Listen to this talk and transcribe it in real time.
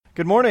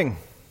Good morning.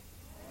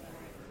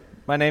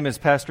 My name is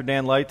Pastor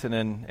Dan Lighton,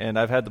 and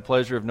I've had the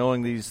pleasure of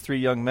knowing these three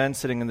young men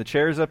sitting in the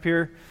chairs up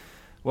here,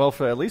 well,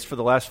 for at least for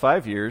the last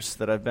 5 years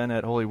that I've been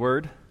at Holy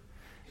Word.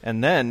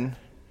 And then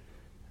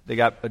they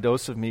got a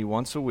dose of me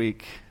once a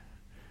week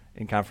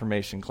in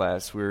confirmation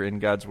class. We were in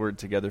God's Word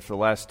together for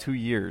the last 2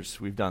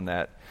 years. We've done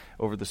that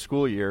over the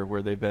school year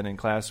where they've been in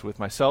class with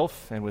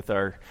myself and with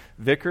our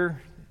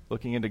vicar,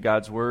 looking into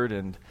God's Word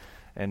and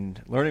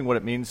learning what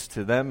it means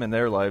to them in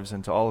their lives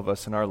and to all of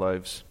us in our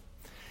lives.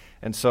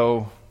 And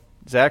so,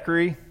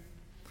 Zachary,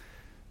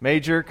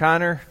 Major,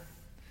 Connor,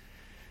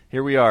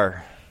 here we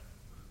are.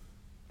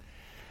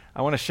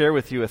 I want to share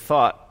with you a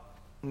thought.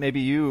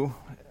 Maybe you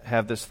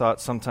have this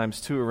thought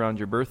sometimes too around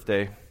your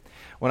birthday.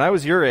 When I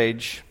was your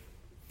age,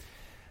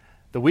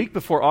 the week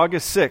before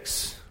August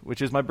 6th,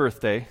 which is my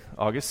birthday,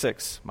 August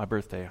 6th, my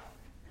birthday.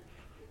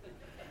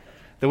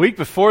 The week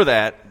before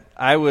that,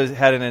 I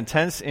had an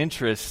intense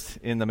interest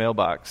in the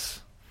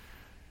mailbox.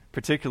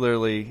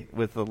 Particularly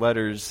with the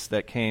letters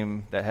that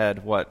came that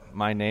had,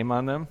 my name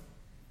on them?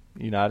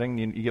 You nodding?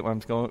 You get where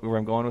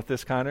I'm going with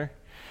this, Connor?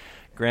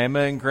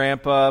 Grandma and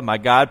Grandpa, my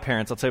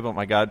godparents. I'll tell you about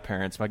my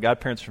godparents. My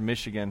godparents from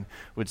Michigan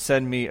would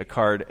send me a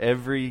card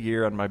every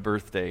year on my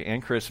birthday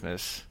and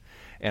Christmas.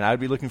 And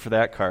I'd be looking for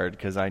that card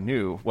because I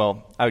knew,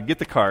 I would get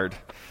the card,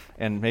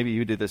 and maybe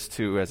you did this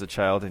too as a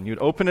child, and you'd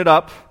open it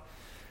up.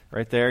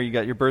 Right there, you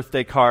got your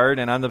birthday card,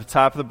 and on the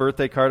top of the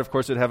birthday card, of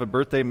course, it would have a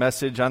birthday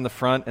message on the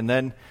front, and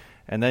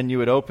then you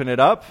would open it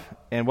up,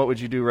 and what would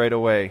you do right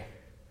away?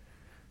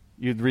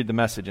 You'd read the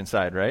message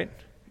inside, right?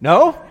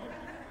 No?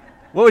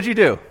 What would you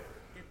do?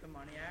 Get the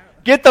money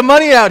out. Get the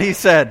money out, he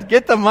said.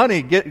 Get the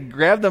money.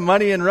 Grab the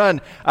money and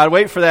run. I'd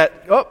wait for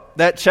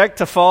that check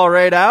to fall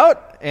right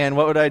out, and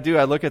what would I do?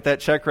 I'd look at that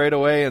check right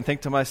away and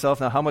think to myself,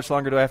 now how much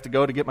longer do I have to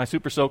go to get my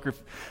Super Soaker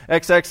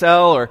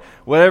XXL or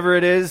whatever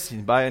it is?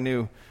 You buy a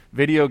new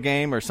video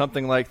game or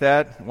something like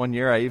that. One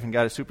year I even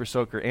got a Super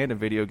Soaker and a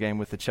video game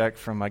with a check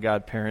from my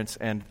godparents,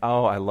 and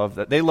I love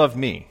that. They loved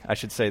me, I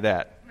should say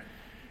that.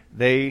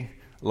 They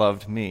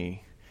loved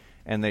me,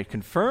 and they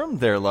confirmed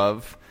their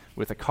love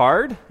with a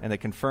card, and they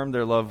confirmed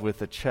their love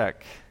with a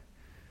check.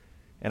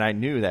 And I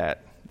knew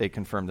that they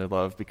confirmed their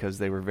love because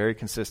they were very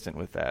consistent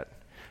with that.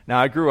 Now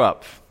I grew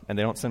up, and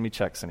they don't send me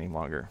checks any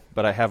longer,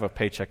 but I have a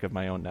paycheck of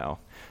my own now,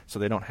 so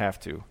they don't have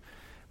to.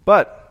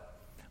 But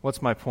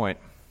what's my point?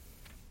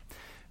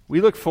 We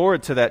look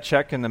forward to that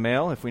check in the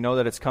mail if we know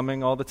that it's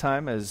coming all the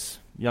time as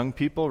young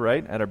people,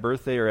 right, at our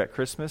birthday or at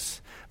Christmas.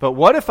 But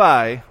what if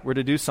I were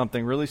to do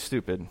something really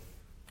stupid?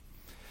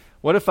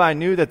 What if I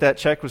knew that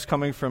check was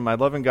coming from my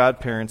loving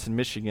godparents in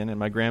Michigan and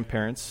my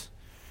grandparents,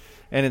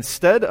 and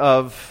instead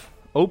of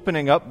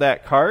opening up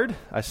that card,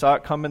 I saw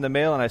it come in the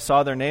mail and I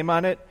saw their name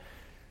on it,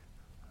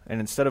 and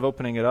instead of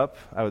opening it up,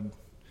 I would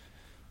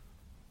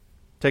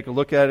take a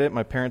look at it.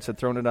 My parents had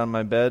thrown it on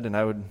my bed, and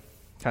I would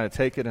kind of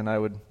take it and I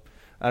would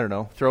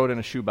throw it in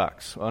a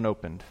shoebox,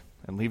 unopened,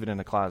 and leave it in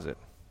a closet.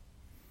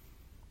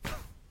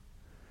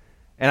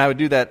 And I would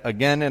do that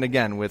again and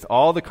again with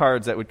all the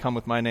cards that would come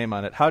with my name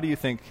on it. How do you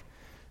think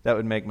that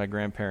would make my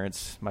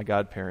grandparents, my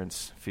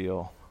godparents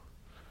feel?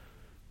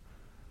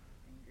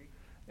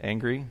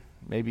 Angry?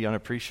 Maybe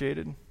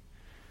unappreciated?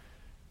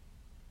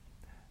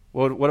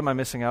 What am I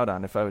missing out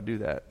on if I would do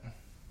that?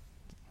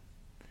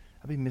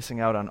 I'd be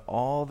missing out on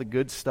all the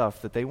good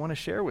stuff that they want to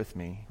share with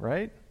me,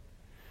 right?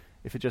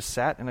 If it just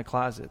sat in a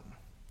closet.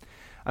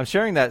 I'm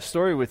sharing that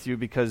story with you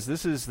because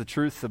this is the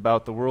truth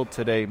about the world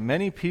today.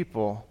 Many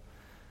people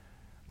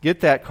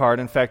get that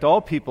card. In fact,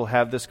 all people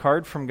have this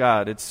card from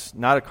God. It's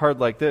not a card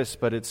like this,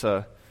 but it's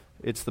the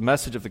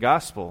message of the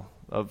gospel,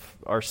 of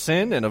our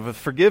sin and of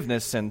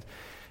forgiveness and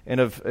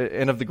of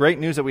the great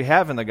news that we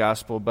have in the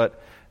gospel. But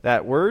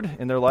that word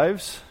in their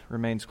lives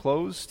remains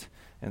closed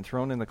and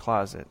thrown in the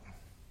closet.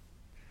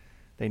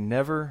 They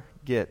never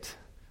get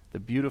the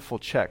beautiful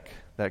check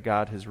that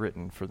God has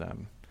written for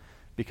them,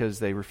 because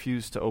they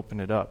refuse to open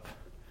it up.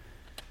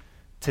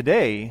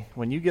 Today,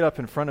 when you get up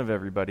in front of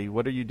everybody,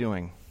 what are you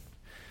doing?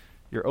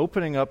 You're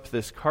opening up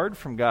this card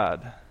from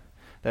God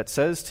that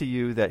says to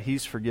you that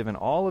He's forgiven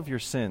all of your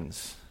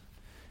sins,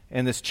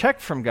 and this check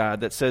from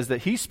God that says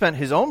that He spent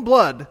His own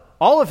blood,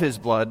 all of His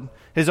blood,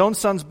 His own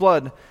Son's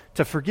blood,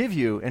 to forgive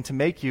you and to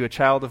make you a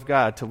child of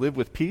God, to live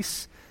with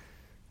peace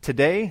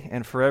today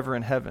and forever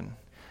in heaven.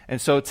 And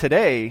so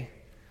today,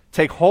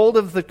 take hold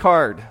of the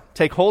card.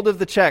 Take hold of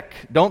the check.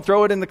 Don't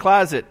throw it in the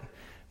closet.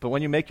 But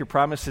when you make your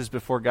promises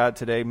before God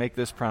today, make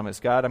this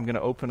promise. God, I'm going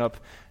to open up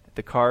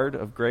the card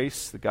of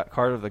grace, the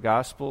card of the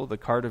gospel, the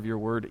card of your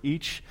word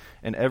each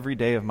and every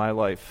day of my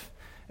life.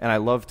 And I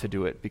love to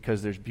do it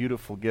because there's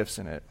beautiful gifts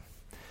in it.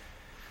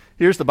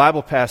 Here's the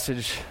Bible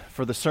passage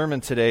for the sermon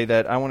today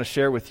that I want to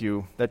share with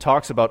you that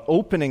talks about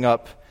opening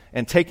up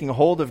and taking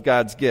hold of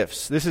God's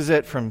gifts. This is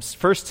it from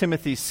 1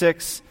 Timothy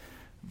 6,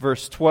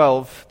 verse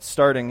 12,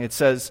 starting. It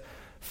says,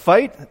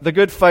 "Fight the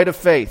good fight of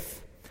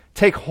faith.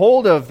 Take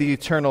hold of the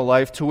eternal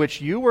life to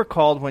which you were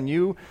called when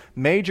you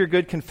made your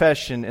good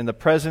confession in the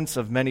presence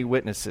of many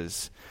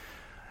witnesses."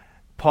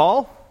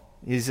 Paul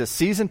He's a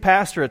seasoned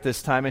pastor at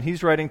this time, and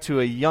he's writing to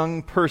a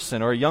young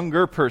person or a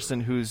younger person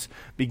who's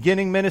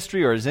beginning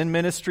ministry or is in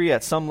ministry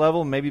at some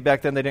level. Maybe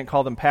back then they didn't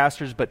call them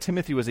pastors, but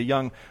Timothy was a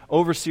young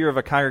overseer of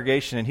a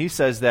congregation, and he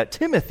says that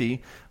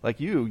Timothy,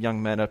 like you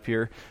young men up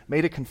here,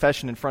 made a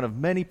confession in front of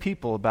many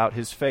people about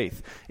his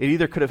faith. It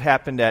either could have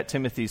happened at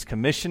Timothy's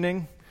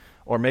commissioning,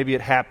 or maybe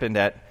it happened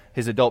at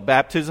his adult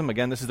baptism.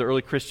 Again, this is the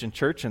early Christian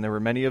church, and there were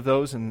many of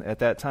those at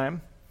that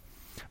time.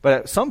 But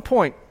at some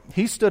point,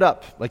 he stood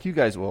up, like you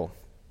guys will,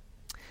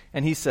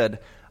 and he said,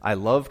 I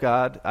love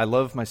God, I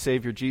love my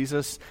Savior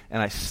Jesus,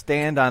 and I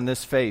stand on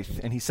this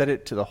faith. And he said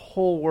it to the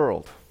whole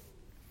world.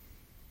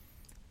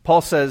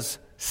 Paul says,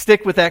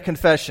 stick with that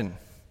confession,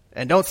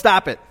 and don't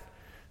stop it.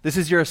 This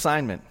is your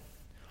assignment.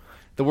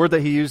 The word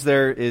that he used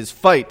there is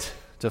fight,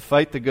 to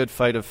fight the good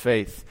fight of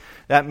faith.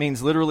 That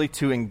means literally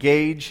to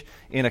engage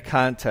in a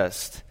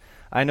contest.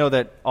 I know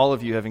that all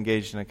of you have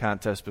engaged in a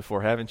contest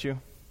before, haven't you?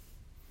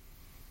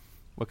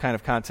 What kind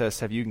of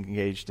contests have you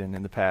engaged in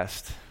the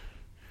past?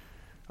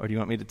 Or do you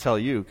want me to tell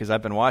you? Because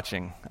I've been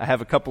watching. I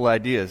have a couple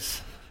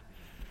ideas.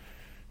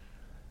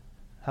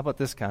 How about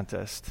this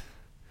contest?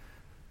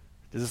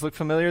 Does this look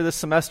familiar this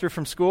semester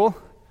from school?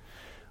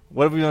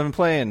 What have we been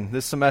playing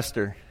this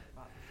semester?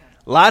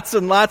 Lots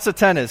and lots of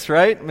tennis,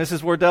 right?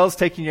 Mrs. Wardell's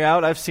taking you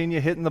out. I've seen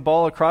you hitting the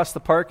ball across the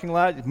parking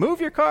lot.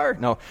 Move your car.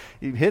 No,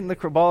 you're hitting the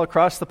ball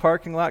across the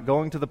parking lot,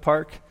 going to the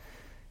park,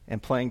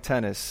 and playing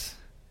tennis.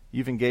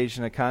 You've engaged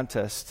in a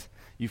contest.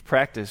 You've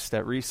practiced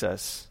at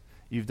recess.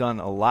 You've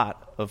done a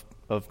lot of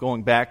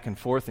going back and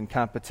forth in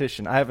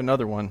competition. I have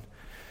another one.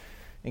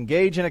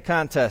 Engage in a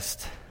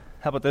contest.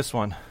 How about this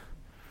one?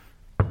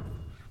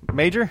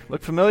 Major,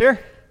 look familiar?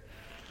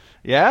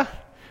 Yeah?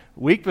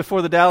 Week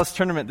before the Dallas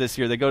tournament this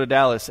year, they go to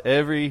Dallas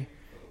every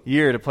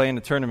year to play in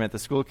the tournament, the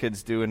school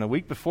kids do. And a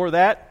week before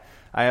that,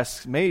 I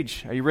asked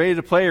Mage, are you ready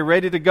to play? Are you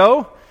ready to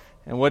go?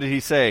 And what did he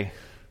say?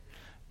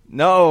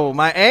 No,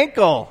 my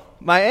ankle.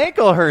 My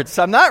ankle hurts.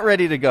 I'm not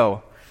ready to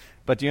go.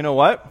 But do you know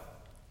what?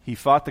 He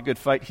fought the good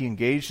fight. He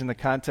engaged in the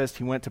contest.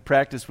 He went to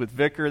practice with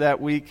Vicar that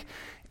week,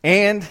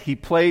 and he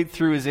played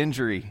through his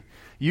injury.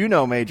 You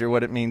know, Major,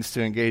 what it means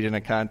to engage in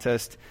a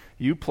contest.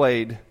 You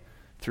played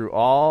through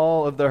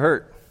all of the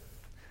hurt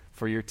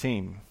for your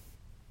team.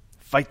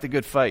 Fight the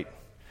good fight.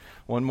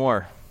 One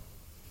more.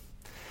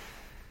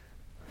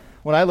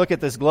 When I look at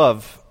this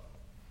glove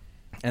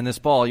and this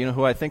ball, you know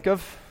who I think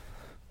of?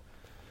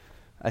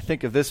 I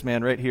think of this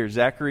man right here,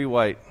 Zachary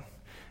White.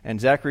 And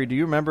Zachary, do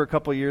you remember a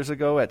couple years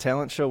ago at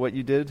Talent Show what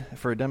you did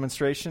for a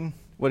demonstration?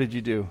 What did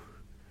you do?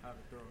 How to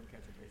throw and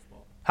catch a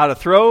baseball. How to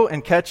throw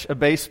and catch a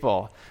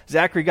baseball.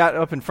 Zachary got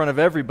up in front of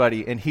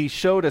everybody, and he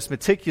showed us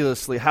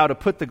meticulously how to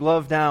put the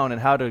glove down and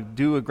how to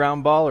do a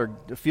ground ball or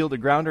field a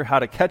grounder, how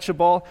to catch a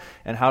ball,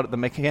 and how the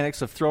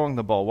mechanics of throwing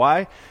the ball.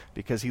 Why?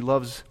 Because he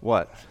loves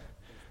what?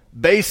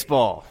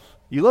 Baseball.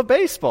 You love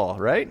baseball,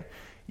 right?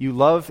 You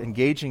love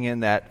engaging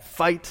in that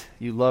fight.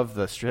 You love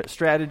the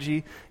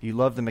strategy. You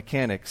love the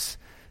mechanics.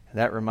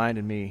 That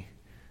reminded me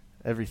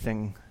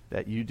everything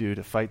that you do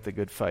to fight the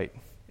good fight.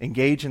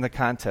 Engage in the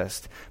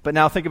contest. But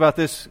now think about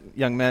this,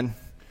 young men.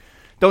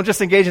 Don't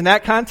just engage in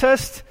that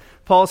contest.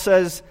 Paul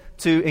says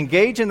to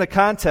engage in the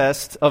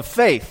contest of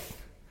faith.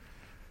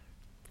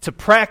 To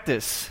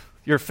practice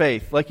your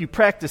faith, like you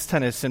practice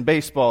tennis and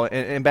baseball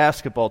and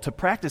basketball, to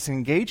practice and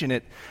engage in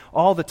it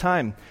all the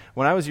time.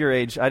 When I was your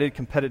age, I did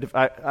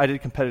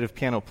competitive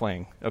piano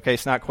playing. Okay,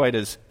 it's not quite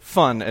as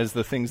fun as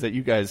the things that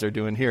you guys are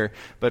doing here,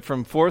 but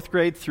from 4th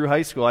grade through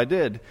high school, I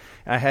did.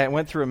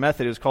 Went through a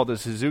method. It was called the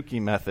Suzuki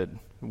method,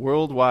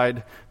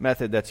 worldwide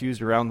method that's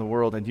used around the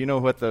world. And do you know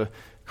what the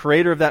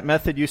creator of that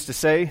method used to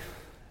say?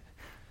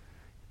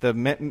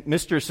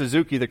 Mr.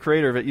 Suzuki, the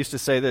creator of it, used to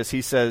say this.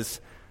 He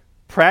says,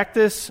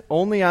 practice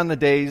only on the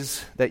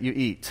days that you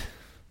eat.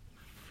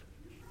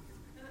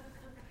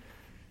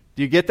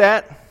 Do you get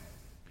that?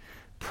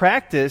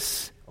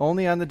 Practice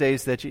only on the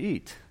days that you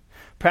eat.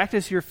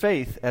 Practice your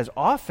faith as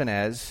often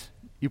as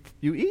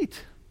you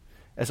eat.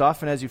 As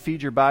often as you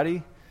feed your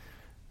body.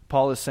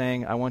 Paul is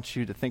saying, I want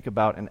you to think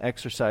about and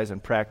exercise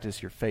and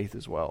practice your faith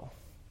as well.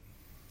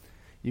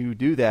 You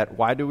do that.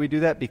 Why do we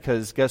do that?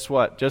 Because guess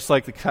what? Just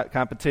like the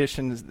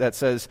competition that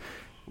says,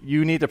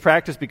 you need to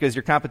practice because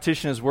your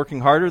competition is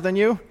working harder than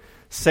you.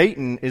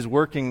 Satan is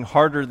working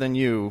harder than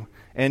you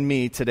and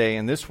me today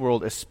in this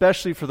world,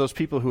 especially for those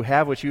people who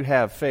have what you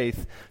have,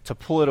 faith, to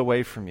pull it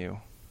away from you.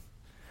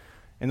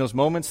 In those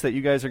moments that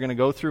you guys are going to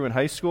go through in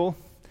high school,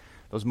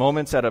 those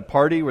moments at a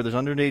party where there's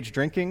underage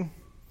drinking,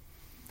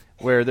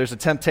 where there's a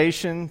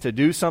temptation to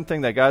do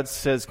something that God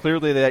says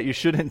clearly that you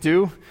shouldn't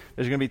do,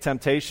 there's going to be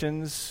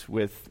temptations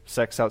with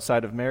sex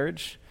outside of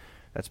marriage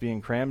that's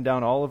being crammed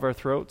down all of our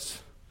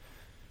throats.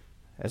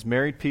 As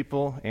married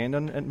people and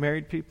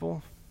unmarried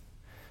people,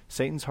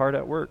 Satan's hard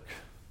at work.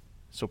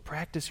 So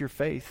practice your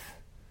faith.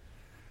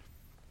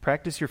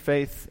 Practice your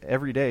faith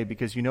every day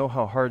because you know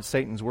how hard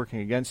Satan's working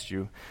against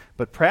you.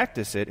 But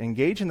practice it.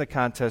 Engage in the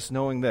contest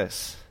knowing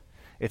this.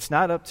 It's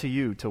not up to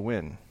you to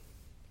win.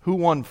 Who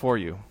won for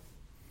you?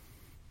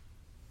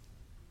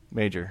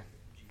 Major.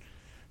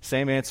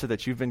 Same answer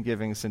that you've been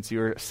giving since you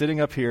were sitting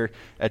up here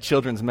at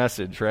Children's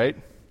Message, right?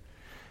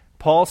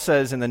 Paul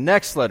says in the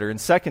next letter, in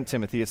 2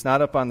 Timothy, it's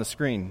not up on the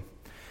screen,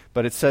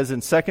 but it says in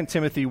 2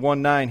 Timothy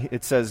 1:9,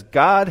 it says,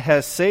 God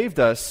has saved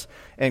us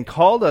and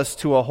called us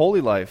to a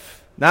holy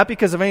life, not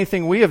because of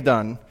anything we have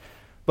done,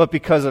 but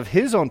because of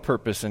his own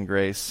purpose and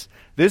grace.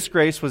 This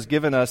grace was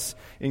given us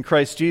in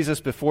Christ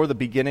Jesus before the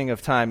beginning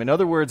of time. In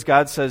other words,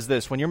 God says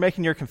this: when you're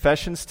making your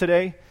confessions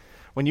today,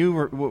 when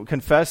you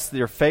confess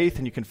your faith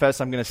and you confess,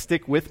 I'm going to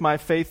stick with my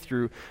faith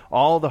through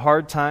all the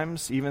hard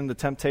times, even the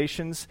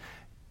temptations,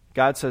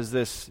 God says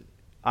this: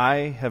 I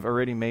have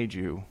already made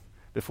you,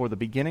 before the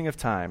beginning of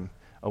time,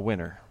 a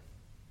winner.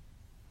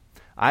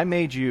 I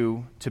made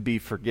you to be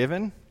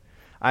forgiven.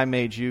 I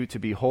made you to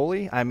be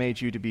holy. I made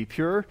you to be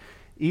pure,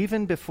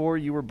 even before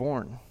you were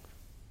born.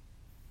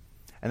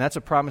 And that's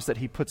a promise that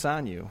he puts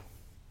on you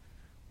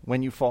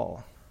when you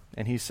fall.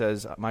 And he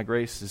says, my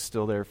grace is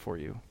still there for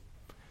you.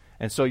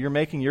 And so you're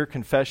making your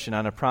confession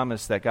on a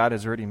promise that God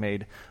has already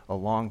made a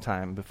long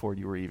time before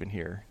you were even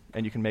here.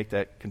 And you can make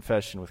that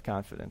confession with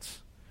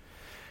confidence.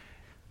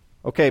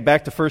 Okay,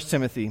 back to 1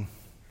 Timothy.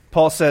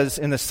 Paul says,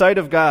 in the sight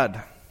of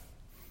God,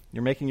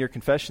 you're making your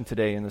confession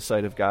today in the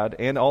sight of God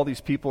and all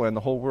these people and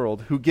the whole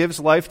world, who gives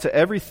life to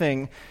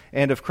everything,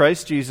 and of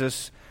Christ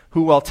Jesus,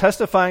 who while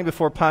testifying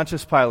before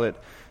Pontius Pilate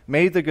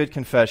made the good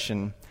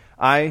confession,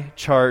 I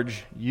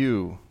charge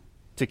you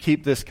to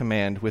keep this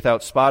command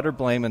without spot or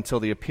blame until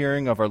the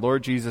appearing of our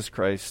Lord Jesus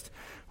Christ,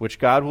 which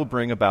God will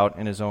bring about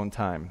in his own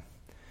time.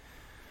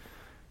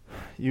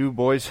 You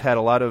boys had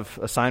a lot of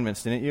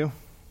assignments, didn't you?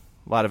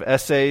 A lot of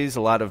essays,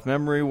 a lot of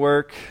memory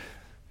work,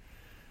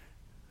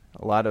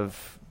 a lot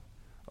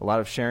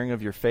of sharing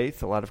of your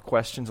faith, a lot of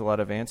questions, a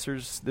lot of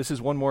answers. This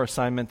is one more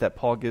assignment that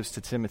Paul gives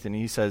to Timothy, and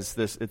he says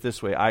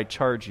this way: I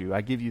charge you,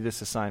 I give you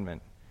this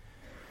assignment.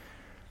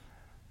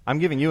 I'm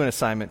giving you an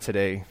assignment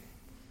today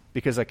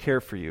because I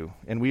care for you,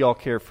 and we all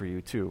care for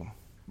you too.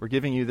 We're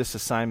giving you this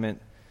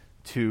assignment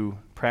to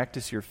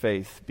practice your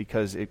faith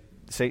because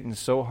Satan's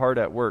so hard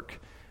at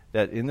work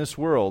that in this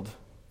world,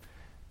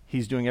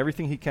 he's doing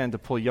everything he can to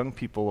pull young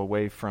people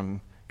away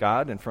from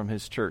God and from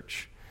his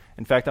church.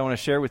 In fact, I want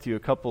to share with you a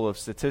couple of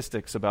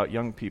statistics about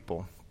young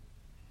people.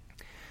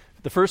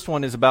 The first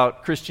one is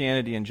about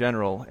Christianity in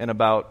general and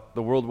about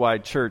the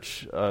worldwide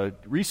church. A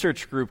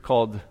research group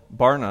called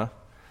Barna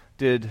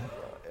did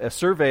a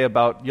survey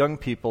about young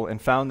people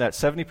and found that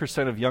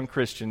 70% of young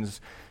Christians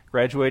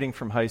graduating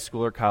from high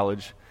school or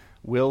college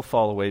will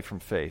fall away from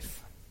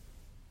faith.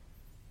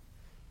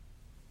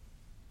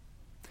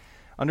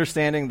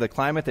 Understanding the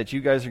climate that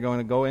you guys are going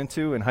to go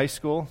into in high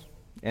school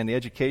and the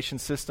education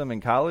system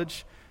in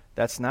college,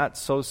 that's not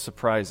so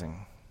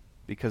surprising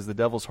because the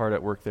devil's hard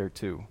at work there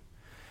too.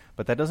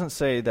 But that doesn't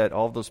say that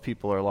all of those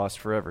people are lost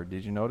forever.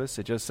 Did you notice?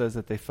 It just says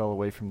that they fell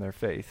away from their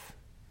faith.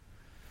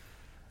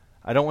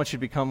 I don't want you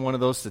to become one of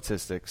those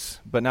statistics.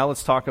 But now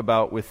let's talk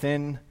about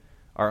within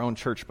our own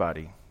church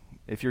body.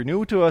 If you're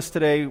new to us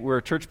today, we're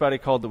a church body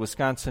called the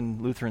Wisconsin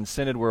Lutheran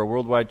Synod. We're a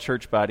worldwide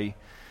church body.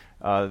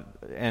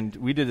 And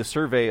we did a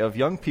survey of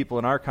young people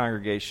in our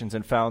congregations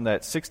and found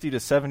that 60 to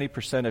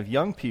 70% of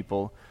young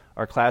people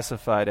are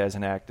classified as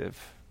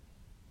inactive.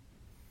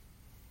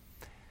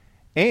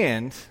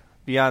 And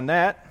beyond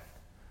that,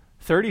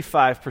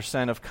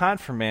 35% of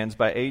confirmands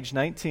by age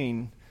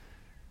 19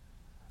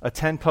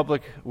 attend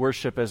public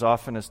worship as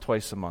often as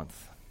twice a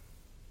month.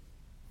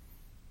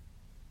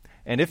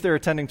 And if they're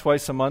attending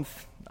twice a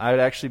month, I would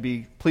actually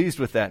be pleased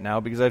with that now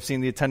because I've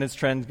seen the attendance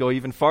trend go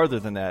even farther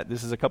than that.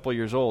 This is a couple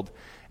years old.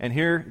 And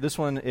here, this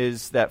one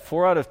is that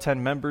 4 out of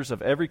 10 members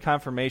of every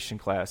confirmation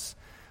class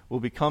will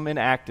become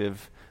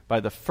inactive by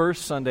the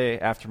first Sunday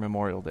after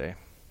Memorial Day.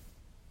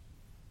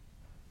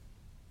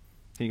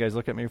 Can you guys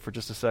look at me for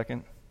just a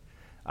second?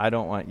 I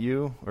don't want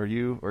you or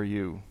you or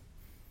you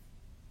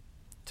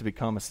to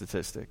become a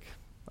statistic.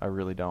 I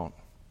really don't.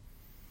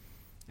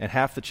 And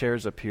half the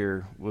chairs up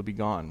here will be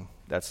gone.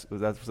 That's what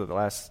the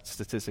last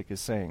statistic is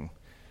saying.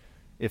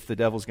 If the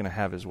devil's going to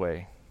have his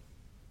way.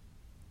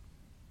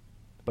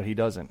 But he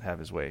doesn't have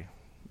his way.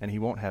 And he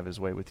won't have his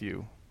way with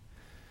you.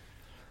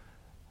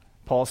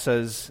 Paul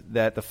says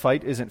that the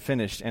fight isn't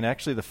finished. And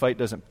actually the fight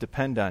doesn't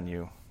depend on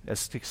you.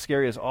 As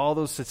scary as all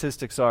those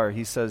statistics are,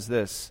 he says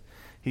this.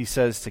 He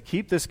says to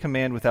keep this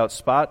command without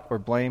spot or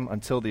blame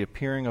until the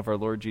appearing of our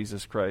Lord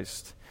Jesus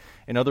Christ.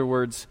 In other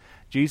words,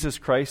 Jesus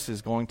Christ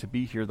is going to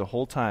be here the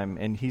whole time,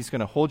 and he's going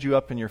to hold you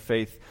up in your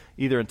faith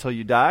either until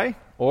you die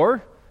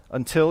or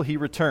until he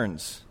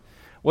returns.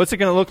 What's it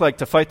going to look like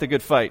to fight the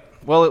good fight?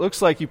 Well, it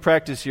looks like you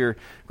practice your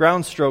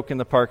ground stroke in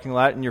the parking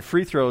lot and your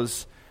free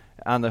throws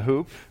on the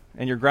hoop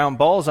and your ground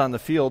balls on the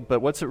field, but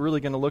what's it really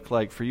going to look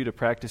like for you to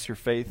practice your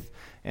faith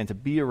and to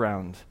be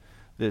around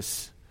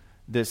this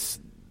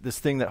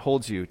thing that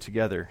holds you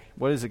together?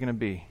 What is it going to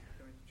be?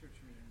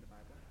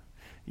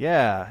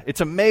 Yeah,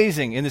 it's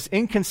amazing in this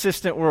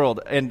inconsistent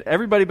world. And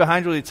everybody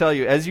behind you will tell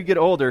you, as you get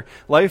older,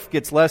 life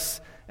gets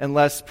less and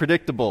less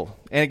predictable.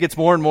 And it gets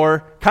more and more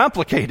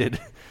complicated,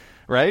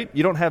 right?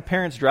 You don't have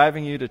parents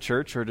driving you to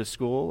church or to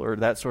school or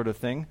that sort of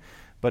thing.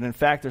 But in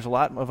fact, there's a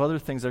lot of other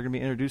things that are going to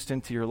be introduced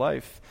into your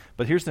life.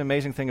 But here's the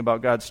amazing thing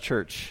about God's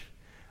church.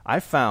 I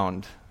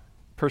found,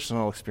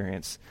 personal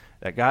experience,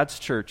 that God's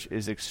church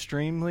is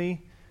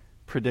extremely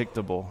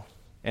predictable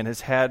and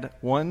has had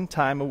one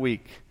time a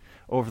week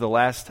over the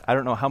last, I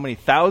don't know how many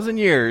thousand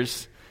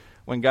years,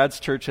 when God's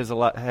church has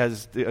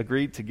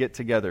agreed to get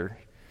together.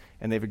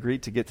 And they've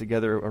agreed to get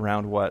together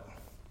around what?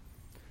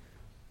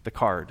 The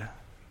card,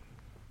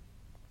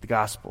 the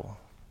gospel,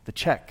 the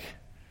check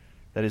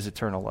that is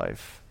eternal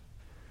life.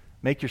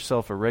 Make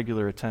yourself a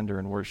regular attender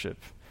in worship,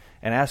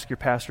 and ask your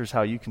pastors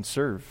how you can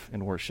serve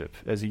in worship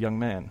as a young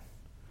man.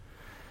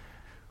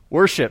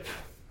 Worship.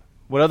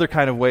 What other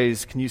kind of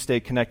ways can you stay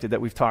connected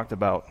that we've talked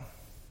about?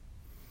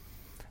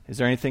 Is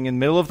there anything in the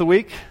middle of the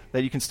week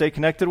that you can stay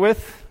connected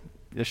with?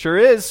 There sure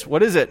is.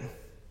 What is it?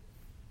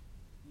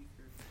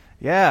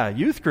 Yeah,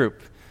 youth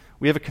group.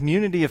 We have a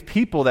community of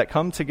people that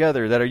come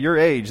together that are your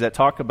age that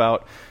talk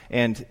about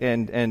and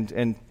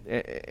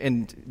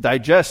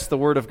digest the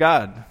Word of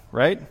God,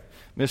 right?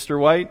 Mr.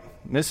 White,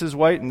 Mrs.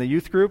 White, and the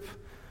youth group,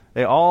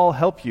 they all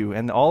help you,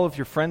 and all of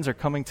your friends are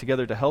coming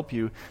together to help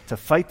you to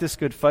fight this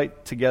good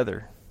fight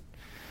together.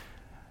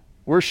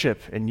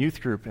 Worship and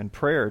youth group and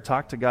prayer.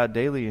 Talk to God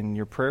daily in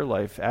your prayer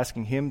life,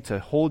 asking Him to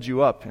hold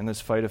you up in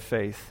this fight of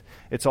faith.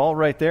 It's all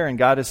right there, and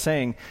God is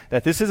saying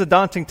that this is a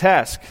daunting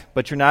task,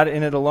 but you're not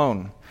in it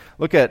alone.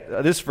 Look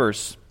at this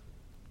verse.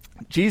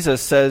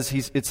 Jesus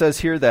says, it says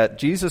here that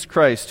Jesus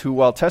Christ, who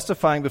while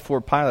testifying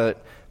before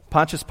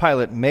Pontius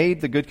Pilate,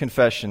 made the good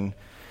confession,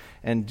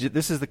 and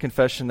this is the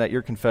confession that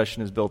your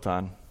confession is built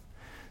on.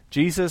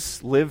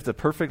 Jesus lived a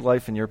perfect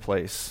life in your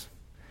place.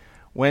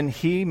 When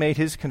he made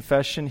his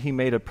confession, he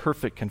made a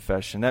perfect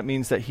confession. That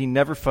means that he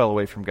never fell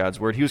away from God's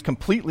word. He was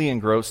completely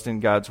engrossed in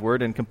God's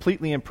word and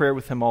completely in prayer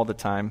with him all the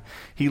time.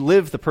 He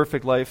lived the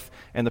perfect life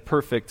and the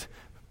perfect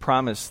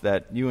promise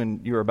that you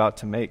are about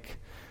to make.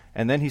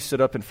 And then he stood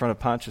up in front of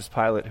Pontius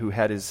Pilate, who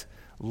had his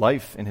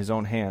life in his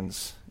own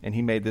hands, and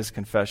he made this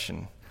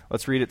confession.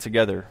 Let's read it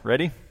together.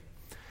 Ready?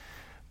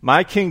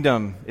 My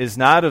kingdom is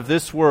not of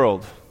this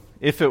world.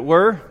 If it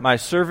were, my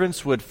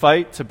servants would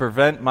fight to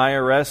prevent my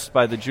arrest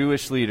by the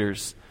Jewish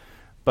leaders.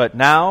 But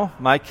now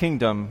my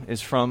kingdom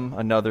is from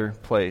another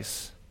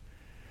place.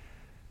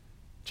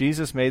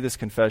 Jesus made this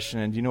confession,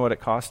 and do you know what it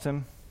cost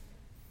him?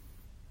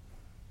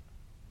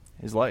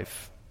 His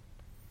life.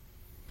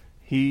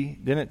 He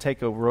didn't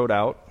take a road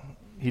out.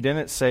 He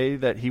didn't say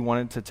that he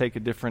wanted to take a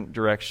different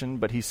direction,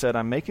 but he said,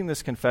 I'm making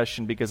this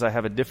confession because I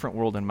have a different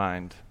world in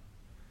mind.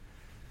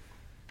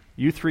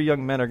 You three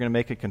young men are going to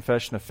make a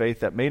confession of faith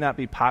that may not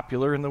be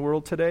popular in the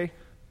world today.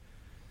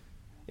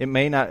 It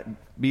may not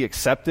be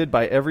accepted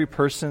by every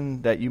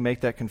person that you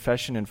make that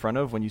confession in front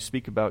of when you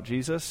speak about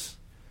Jesus.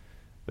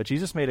 But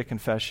Jesus made a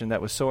confession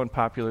that was so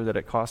unpopular that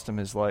it cost him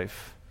his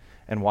life.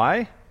 And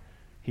why?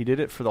 He did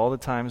it for all the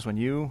times when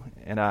you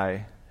and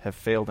I have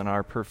failed in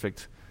our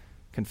perfect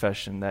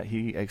confession that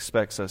he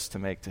expects us to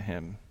make to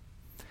him.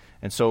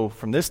 And so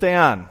from this day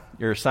on,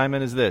 your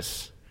assignment is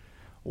this.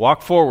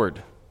 Walk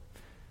forward.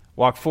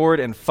 Walk forward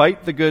and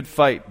fight the good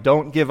fight.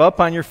 Don't give up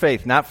on your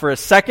faith. Not for a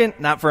second,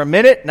 not for a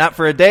minute, not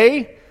for a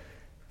day.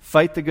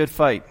 Fight the good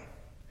fight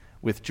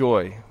with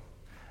joy.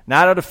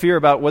 Not out of fear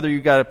about whether you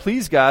got to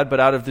please God, but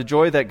out of the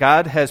joy that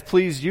God has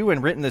pleased you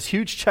and written this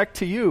huge check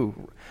to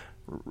you.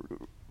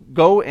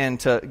 Go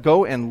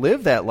and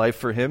live that life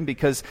for him,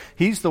 because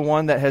he's the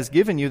one that has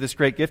given you this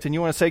great gift, and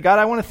you want to say, God,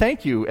 I want to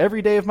thank you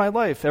every day of my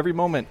life, every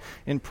moment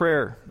in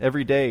prayer,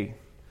 every day.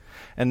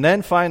 And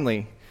then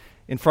finally,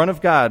 in front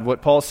of God,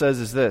 what Paul says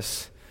is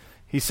this.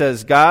 He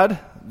says, God,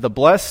 the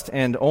blessed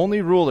and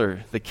only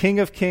ruler, the King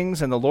of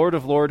kings and the Lord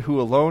of lords, who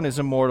alone is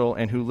immortal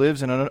and who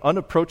lives in an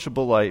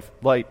unapproachable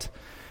light,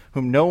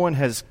 whom no one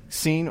has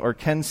seen or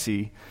can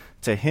see,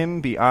 to him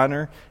be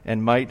honor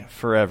and might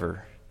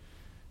forever.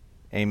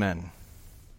 Amen.